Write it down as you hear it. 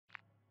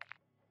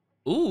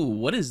Ooh,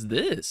 what is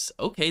this?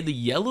 Okay, the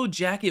yellow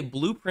jacket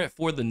blueprint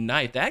for the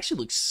knife. That actually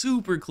looks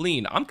super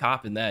clean. I'm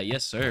copping that.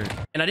 Yes, sir.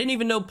 And I didn't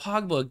even know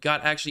Pogba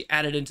got actually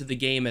added into the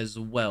game as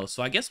well.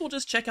 So I guess we'll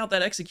just check out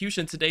that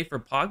execution today for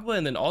Pogba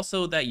and then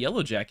also that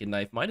yellow jacket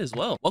knife. Might as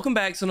well. Welcome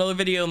back to another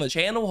video on the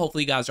channel.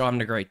 Hopefully you guys are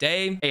having a great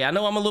day. Hey, I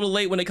know I'm a little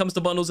late when it comes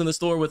to bundles in the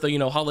store with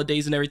the,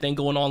 holidays and everything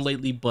going on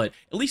lately, but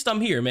at least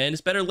I'm here, man.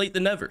 It's better late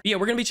than never. But yeah,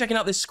 we're going to be checking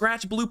out this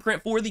scratch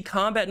blueprint for the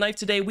combat knife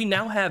today. We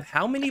now have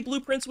how many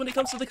blueprints when it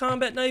comes to the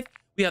combat knife?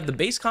 We have the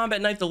base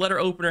combat knife, the letter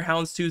opener,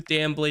 houndstooth,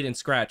 dam blade, and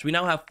scratch. We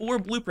now have 4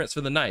 blueprints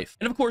for the knife.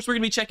 And of course, we're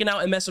going to be checking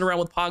out and messing around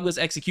with Pogba's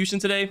execution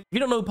today. If you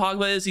don't know who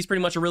Pogba is, he's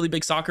pretty much a really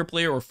big soccer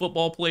player or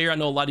football player. I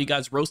know a lot of you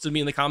guys roasted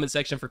me in the comment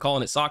section for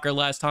calling it soccer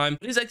last time.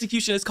 But his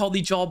execution is called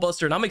the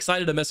Jawbuster, and I'm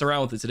excited to mess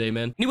around with it today,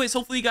 man. Anyways,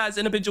 hopefully you guys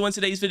end up enjoying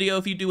today's video.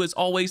 If you do, as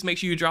always, make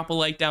sure you drop a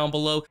like down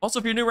below. Also,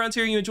 if you're new around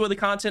here and you enjoy the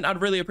content,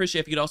 I'd really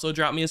appreciate if you could also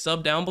drop me a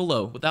sub down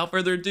below. Without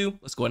further ado,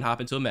 let's go ahead and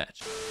hop into a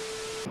match.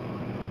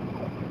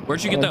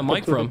 Where'd you get that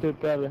mic from?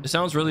 It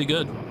sounds really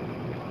good.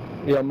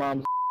 Yeah,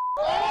 mom's.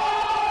 All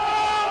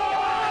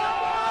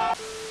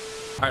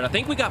right, I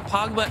think we got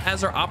Pogba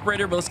as our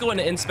operator, but let's go ahead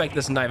and inspect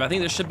this knife. I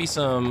think there should be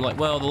some,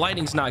 well, the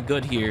lighting's not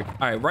good here.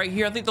 All right, right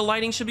here, I think the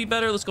lighting should be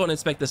better. Let's go ahead and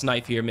inspect this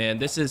knife here, man.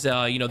 This is,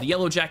 the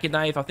yellow jacket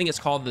knife. I think it's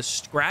called the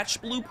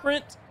scratch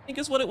blueprint, I think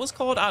is what it was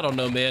called. I don't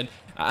know, man.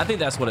 I think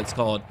that's what it's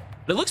called.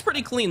 But it looks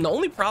pretty clean. The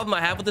only problem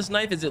I have with this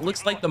knife is it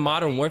looks like the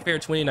Modern Warfare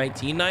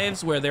 2019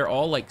 knives where they're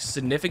all like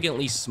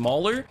significantly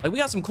smaller. Like we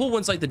got some cool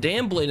ones like the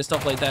dam blade and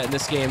stuff like that in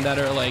this game that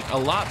are like a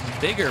lot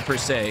bigger per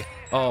se.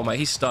 Oh my,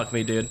 he stuck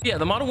me, dude. Yeah,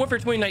 the Modern Warfare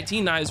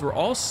 2019 knives were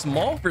all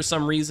small for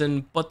some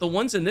reason, but the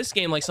ones in this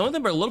game, like some of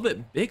them are a little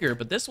bit bigger,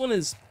 but this one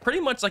is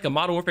pretty much like a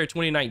Modern Warfare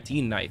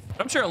 2019 knife.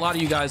 I'm sure a lot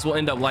of you guys will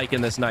end up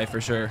liking this knife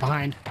for sure.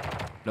 Behind.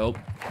 Nope.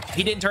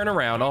 He didn't turn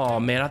around. Oh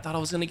man, I thought I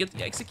was gonna get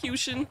the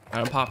execution. All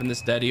right, I'm popping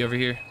this daddy over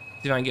here.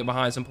 See if I can get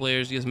behind some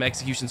players, get some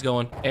executions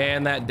going.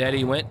 And that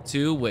daddy went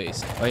to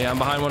waste. Oh yeah, I'm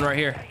behind one right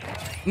here.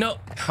 No.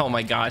 Oh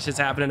my gosh, it's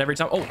happening every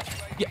time. Oh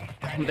yeah,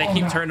 they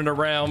keep turning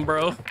around,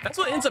 bro. That's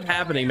what ends up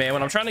happening, man.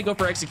 When I'm trying to go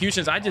for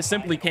executions, I just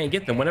simply can't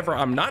get them. Whenever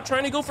I'm not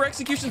trying to go for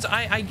executions,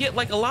 I get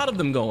like a lot of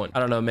them going. I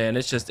don't know, man.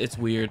 It's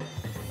weird.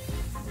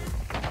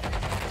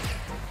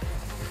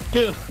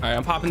 All right,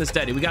 I'm popping this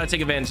daddy. We got to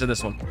take advantage of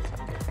this one.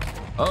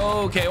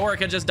 Okay,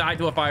 Orica just died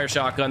to a fire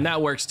shotgun. That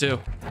works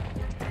too.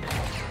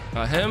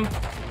 Got him.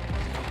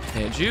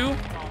 And you.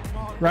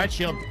 Riot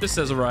shield. This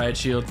says a riot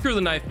shield. Screw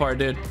the knife part,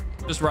 dude.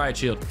 Just riot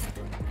shield.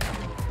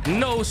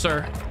 No,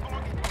 sir.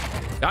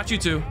 Got you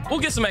too. We'll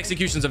get some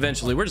executions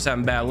eventually. We're just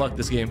having bad luck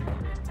this game.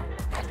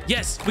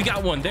 Yes, we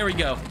got one. There we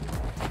go.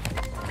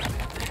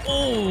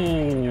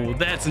 Oh,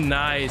 that's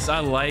nice. I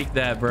like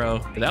that, bro.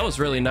 That was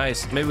really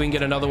nice. Maybe we can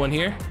get another one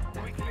here.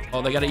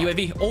 Oh, they got a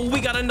UAV. Oh, we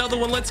got another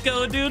one. Let's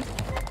go, dude.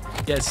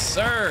 Yes,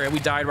 sir. And we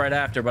died right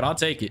after, but I'll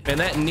take it. And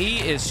that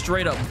knee is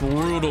straight up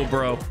brutal,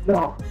 bro.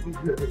 No.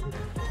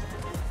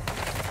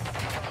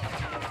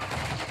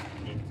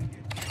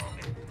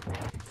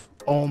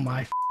 Oh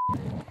my.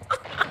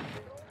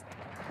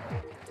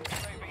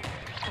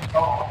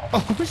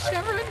 Oh,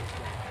 Sharon.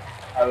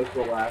 I was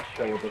the last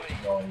show this was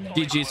going on.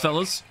 GG's,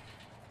 fellas.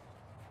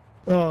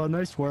 Oh,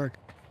 nice work.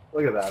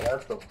 Look at that.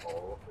 That's so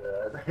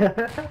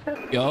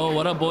bullshit. Yo,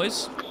 what up,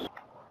 boys?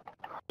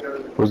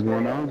 What's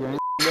going on, gang?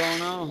 What's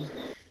going on?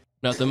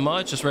 Nothing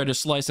much. Just ready to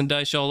slice and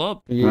dice y'all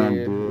up. Yeah,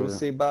 we'll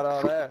see about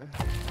all that.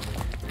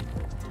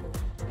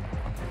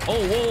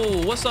 Oh,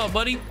 whoa. What's up,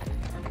 buddy?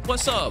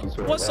 What's up?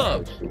 What's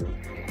up?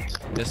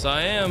 Yes,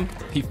 I am.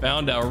 He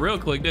found out real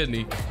quick, didn't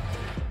he?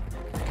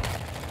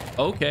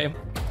 Okay.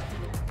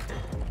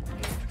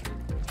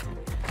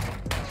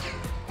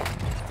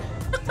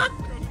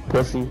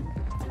 Pussy.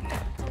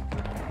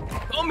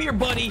 Come here,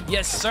 buddy.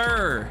 Yes,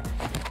 sir.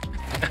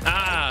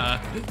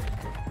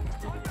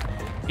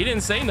 He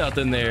didn't say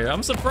nothing there.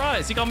 I'm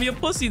surprised. He called me a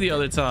pussy the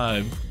other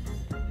time.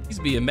 He's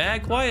being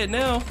mad quiet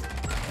now.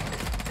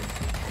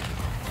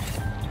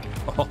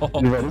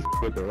 Oh.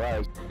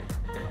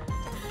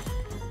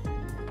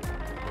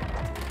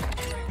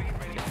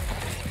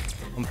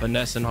 I'm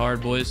finessing hard,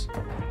 boys.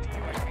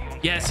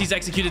 Yes, he's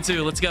executed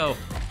too. Let's go.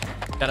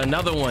 Got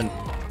another one.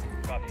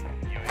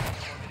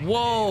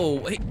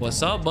 Whoa. Hey,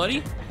 what's up,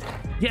 buddy?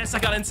 Yes, I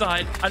got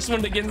inside. I just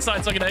wanted to get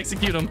inside so I could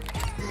execute him.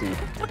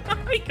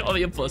 He called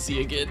me a pussy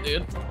again,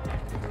 dude.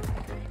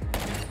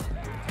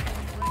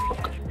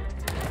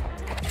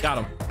 Got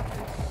him.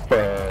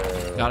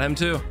 Got him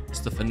too. It's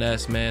the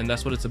finesse, man.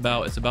 That's what it's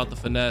about. It's about the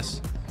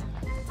finesse.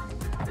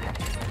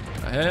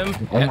 Got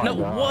him. Oh No,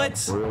 what?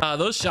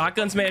 Those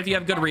shotguns, man, if you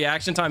have good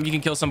reaction time, you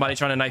can kill somebody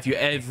trying to knife you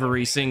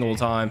every single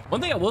time. One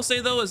thing I will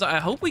say though is I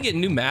hope we get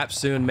new maps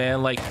soon,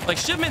 man. Like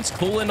Shipment's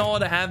cool and all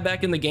to have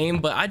back in the game,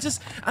 but I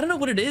don't know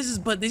what it is,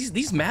 but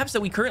these maps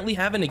that we currently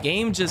have in the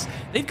game,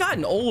 they've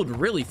gotten old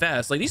really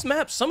fast. Like these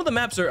maps, some of the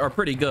maps are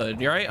pretty good,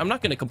 right? I'm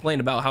not going to complain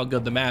about how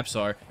good the maps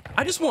are.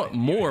 I just want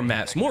more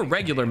maps, more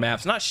regular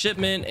maps, not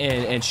Shipment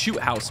and shoot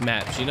house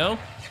maps, you know?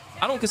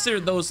 I don't consider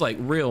those like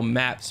real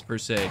maps per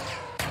se.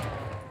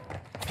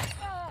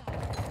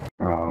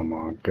 Oh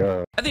my my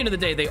god. At the end of the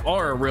day, they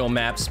are real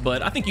maps,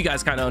 but I think you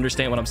guys kind of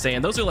understand what I'm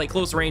saying. Those are like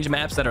close range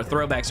maps that are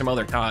throwbacks from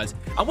other CODs.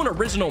 I want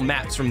original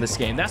maps from this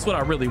game. That's what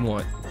I really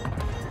want.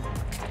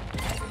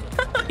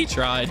 He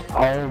tried.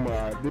 Oh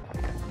my.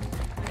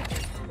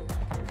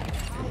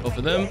 Go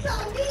for them.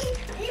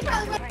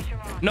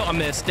 No, I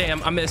missed.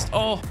 Damn, I missed.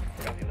 Oh.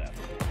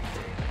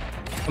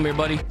 Come here,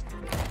 buddy.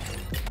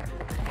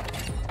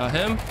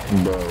 Him.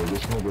 Bro,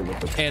 this nigga with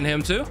the... And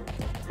him too.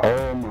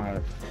 Oh my.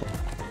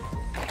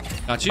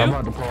 Got you. I'm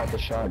about to pull out the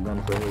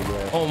shotgun for his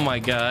ass. Oh my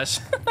gosh.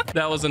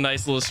 That was a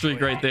nice little streak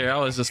right there. I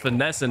was just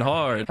finessing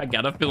hard. I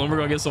got a feeling we're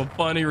gonna get some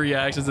funny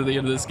reactions at the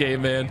end of this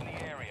game, man.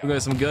 We're gonna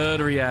get some good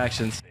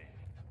reactions.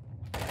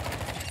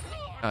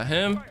 Got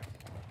him.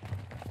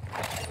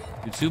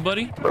 You too,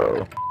 buddy.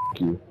 Bro,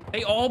 you.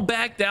 They all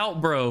backed out,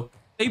 bro.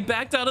 They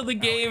backed out of the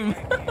game.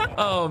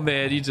 Oh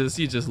man, you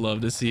just love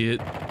to see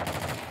it.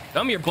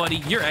 Come here, buddy.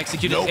 You're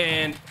executed. Nope.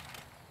 And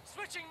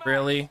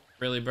really,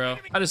 bro.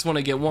 I just want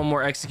to get one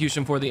more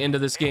execution for the end of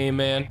this game,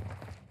 man.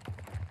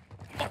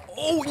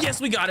 Oh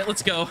yes, we got it.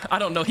 Let's go. I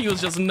don't know. He was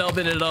just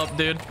nubbing it up,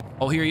 dude.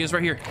 Oh, here he is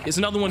right here. It's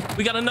another one.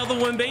 We got another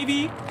one,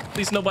 baby.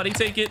 Please nobody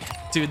take it.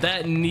 Dude,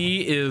 that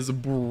knee is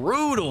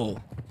brutal.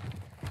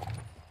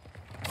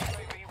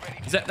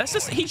 That's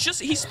just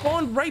he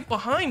spawned right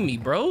behind me,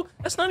 bro.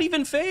 That's not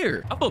even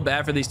fair. I feel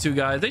bad for these two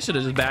guys. They should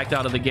have just backed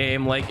out of the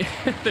game. Like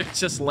they're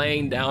just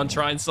laying down,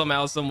 trying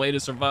somehow, some way to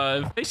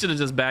survive. They should have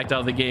just backed out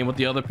of the game with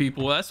the other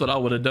people. That's what I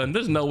would have done.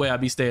 There's no way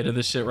I'd be staying in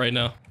this shit right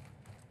now.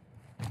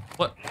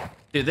 What?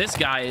 Dude, this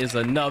guy is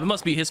a nub. It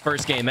must be his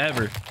first game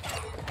ever.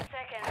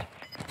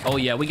 Oh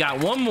yeah, we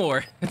got one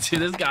more. Dude,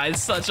 this guy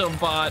is such a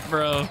bot,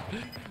 bro.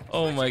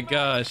 Oh my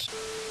gosh.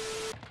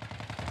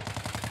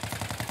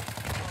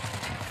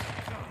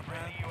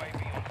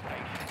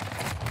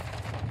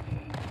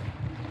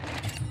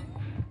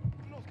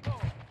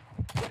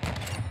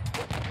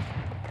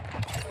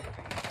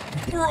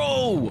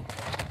 Bro,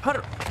 how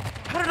did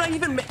I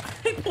even make?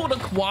 I pulled a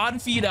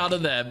quad feed out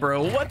of that,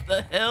 bro. What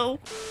the hell?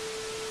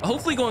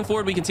 Hopefully going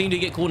forward, we continue to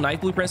get cool knife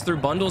blueprints through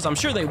bundles. I'm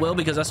sure they will,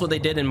 because that's what they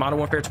did in Modern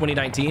Warfare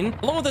 2019.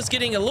 Along with us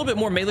getting a little bit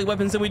more melee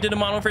weapons than we did in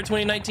Modern Warfare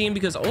 2019,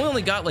 because we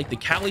only got like the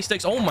Cali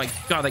sticks. Oh my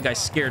god, that guy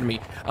scared me.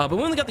 But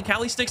we only got the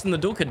Cali sticks and the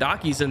dual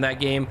Kadakis in that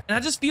game. And I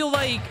just feel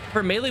like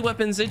for melee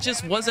weapons, it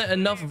just wasn't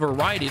enough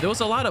variety. There was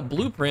a lot of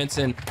blueprints,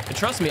 and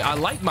trust me, I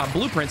like my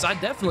blueprints. I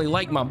definitely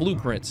like my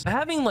blueprints.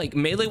 Having like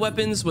melee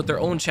weapons with their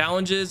own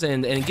challenges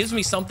and it gives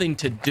me something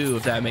to do,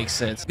 if that makes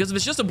sense. Because if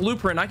it's just a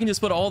blueprint, I can just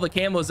put all the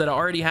camos that I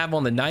already have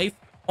on the knife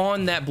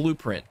on that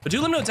blueprint. But do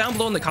let me know down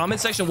below in the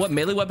comment section what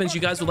melee weapons you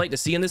guys would like to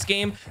see in this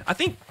game. I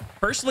think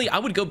personally I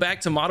would go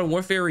back to Modern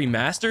Warfare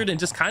Remastered and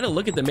just kind of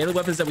look at the melee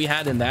weapons that we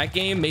had in that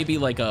game. Maybe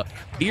like a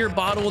beer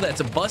bottle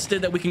that's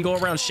busted that we can go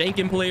around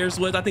shanking players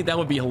with. I think that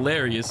would be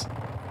hilarious.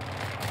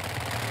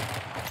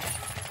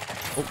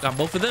 Oh, got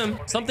both of them.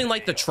 Something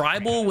like the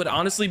tribal would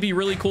honestly be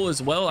really cool as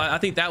well. I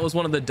think that was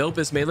one of the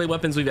dopest melee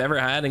weapons we've ever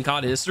had in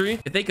COD history.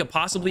 If they could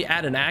possibly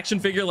add an action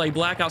figure like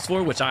Black Ops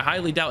 4, which I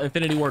highly doubt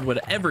Infinity Ward would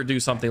ever do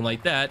something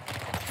like that,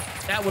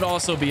 that would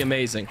also be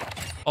amazing.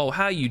 Oh,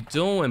 how you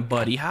doing,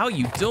 buddy? How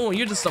you doing?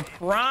 You're just a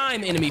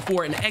prime enemy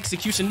for an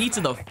execution knee to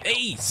the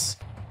face.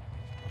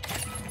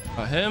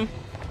 Got him.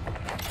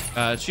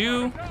 Got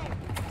you.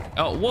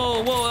 Oh,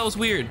 whoa, that was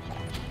weird.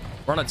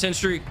 We're on a 10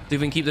 streak. See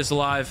if we can keep this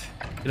alive.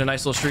 Get a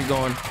nice little streak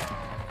going.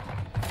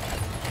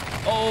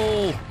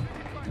 Oh,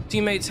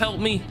 teammates, help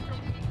me.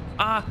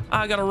 I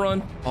gotta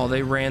run. Oh,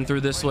 they ran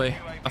through this way.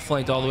 I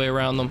flanked all the way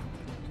around them.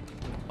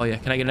 Oh yeah,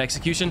 can I get an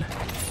execution?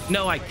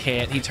 No, I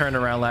can't. He turned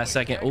around last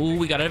second. Oh,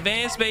 we got an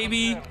advance,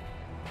 baby.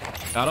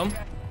 Got him.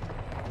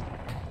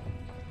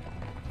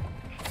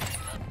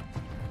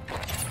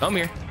 Come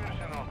here.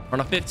 We're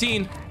on a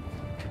 15.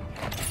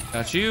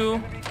 Got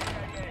you.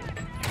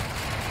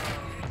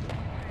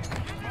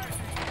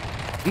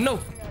 No.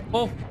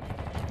 Oh.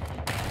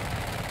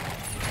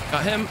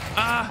 Got him.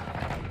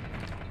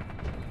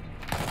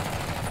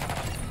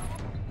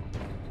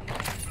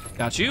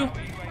 Got you.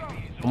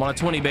 I'm on a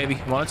 20, baby.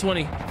 I'm on a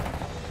 20.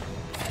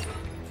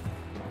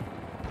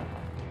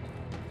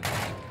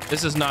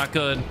 This is not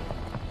good.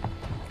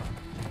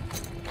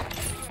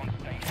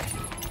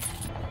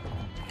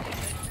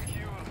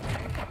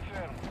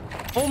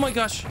 Oh my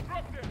gosh.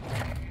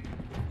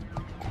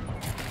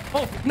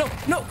 Oh, no.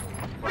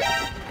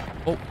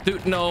 Oh,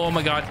 dude, no. Oh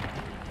my god.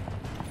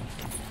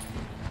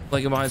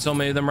 Like behind so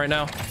many of them right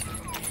now.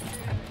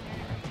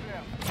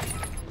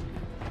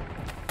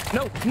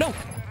 No.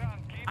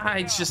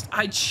 I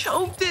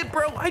choked it,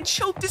 bro. I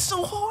choked it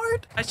so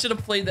hard. I should have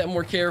played that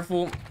more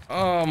careful.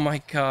 Oh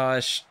my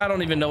gosh. I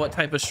don't even know what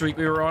type of streak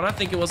we were on. I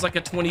think it was like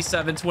a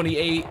 27,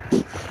 28.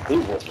 He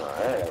was my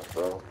ass,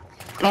 bro.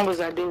 What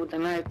was I do with the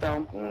knife,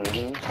 though?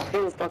 He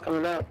was fucking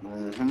it up.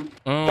 Mm-hmm.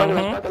 Fucking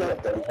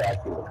it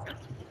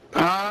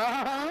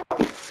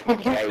up.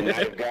 Hey,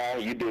 nice guy,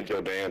 you did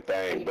your damn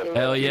thing. But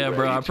Hell yeah,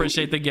 bro. I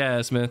appreciate the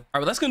gas, man. All right,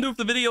 well, that's gonna do it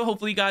for the video.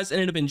 Hopefully you guys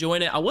ended up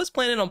enjoying it. I was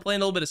planning on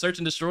playing a little bit of Search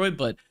and Destroy,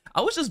 but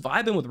I was just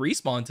vibing with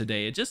Respawn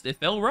today. It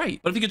felt right.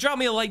 But if you could drop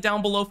me a like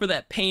down below for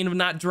that pain of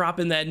not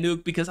dropping that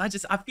nuke, because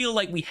I feel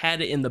like we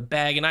had it in the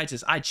bag and I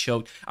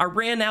choked. I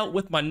ran out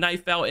with my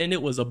knife out and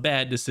it was a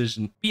bad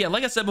decision. But yeah,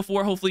 like I said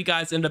before, hopefully you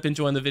guys end up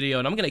enjoying the video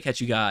and I'm gonna catch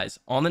you guys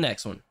on the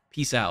next one.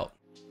 Peace out.